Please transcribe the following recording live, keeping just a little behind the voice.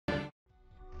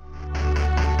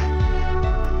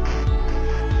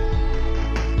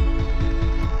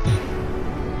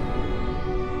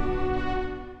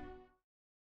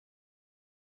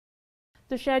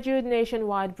The scheduled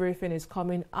nationwide briefing is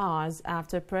coming hours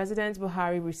after President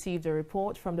Buhari received a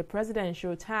report from the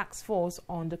Presidential Task Force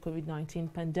on the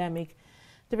COVID-19 pandemic.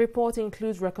 The report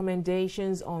includes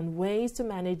recommendations on ways to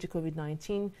manage the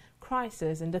COVID-19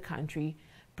 crisis in the country.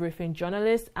 Briefing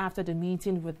journalists after the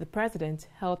meeting with the President,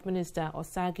 Health Minister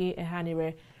Osagie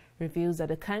Ehanire reveals that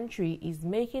the country is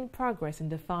making progress in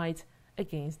the fight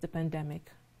against the pandemic.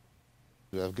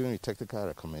 We have given a technical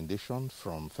recommendation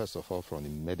first of all, from the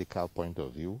medical point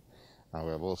of view, and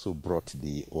we have also brought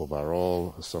the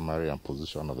overall summary and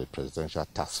position of the Presidential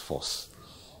Task Force,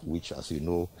 which, as you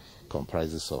know,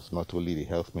 comprises of not only the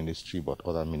Health Ministry but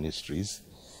other ministries,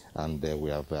 and we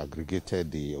have aggregated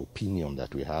the opinion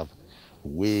that we have,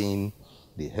 weighing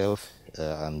the health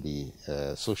and the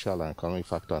social and economic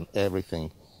factor and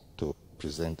everything to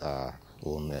present our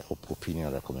own opinion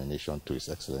and recommendation to His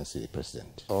Excellency the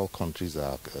President. All countries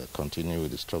are continuing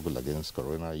with the struggle against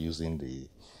corona using the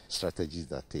strategies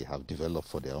that they have developed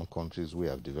for their own countries. We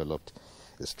have developed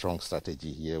a strong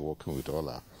strategy here, working with all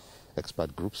our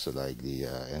expert groups like the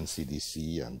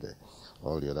NCDC and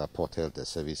all the other port health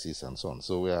services and so on.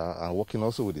 So we are working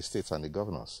also with the states and the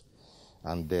governors.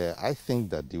 And I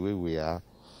think that the way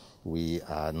we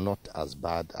are not as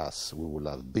bad as we would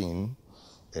have been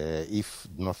if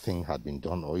nothing had been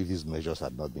done or if these measures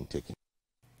had not been taken.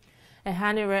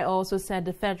 Ehanire also said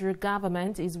the federal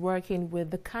government is working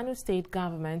with the Kano state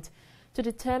government to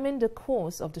determine the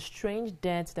cause of the strange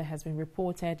death that has been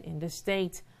reported in the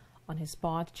state. On his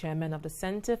part, Chairman of the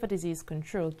Center for Disease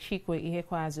Control, Chikwe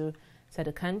Ihekwazu, said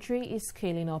the country is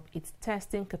scaling up its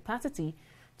testing capacity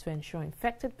to ensure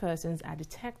infected persons are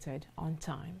detected on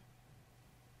time.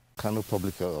 Kano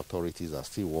public health authorities are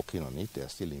still working on it. They are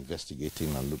still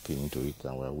investigating and looking into it,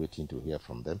 and we are waiting to hear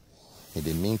from them. In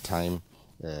the meantime,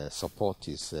 support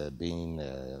is going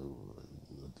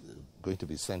to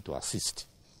be sent to assist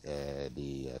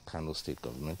the Kano state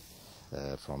government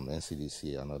from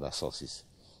NCDC and other sources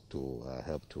to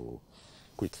help to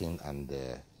quicken and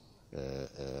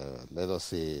let us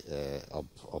say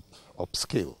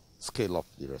scale up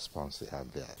the response they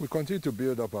have there. We continue to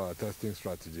build up our testing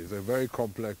strategies. A very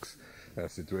complex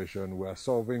situation. We are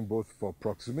solving both for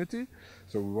proximity,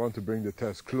 so we want to bring the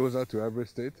test closer to every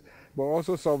state, but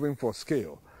also solving for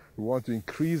scale. We want to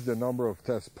increase the number of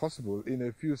tests possible in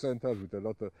a few centers with a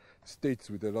lot of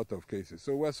states with a lot of cases.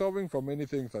 So we're solving for many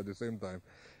things at the same time.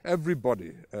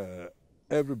 Everybody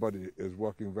is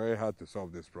working very hard to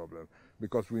solve this problem,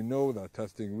 because we know that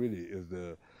testing really is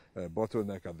the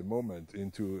bottleneck at the moment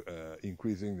into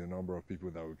increasing the number of people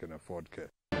that we can afford care.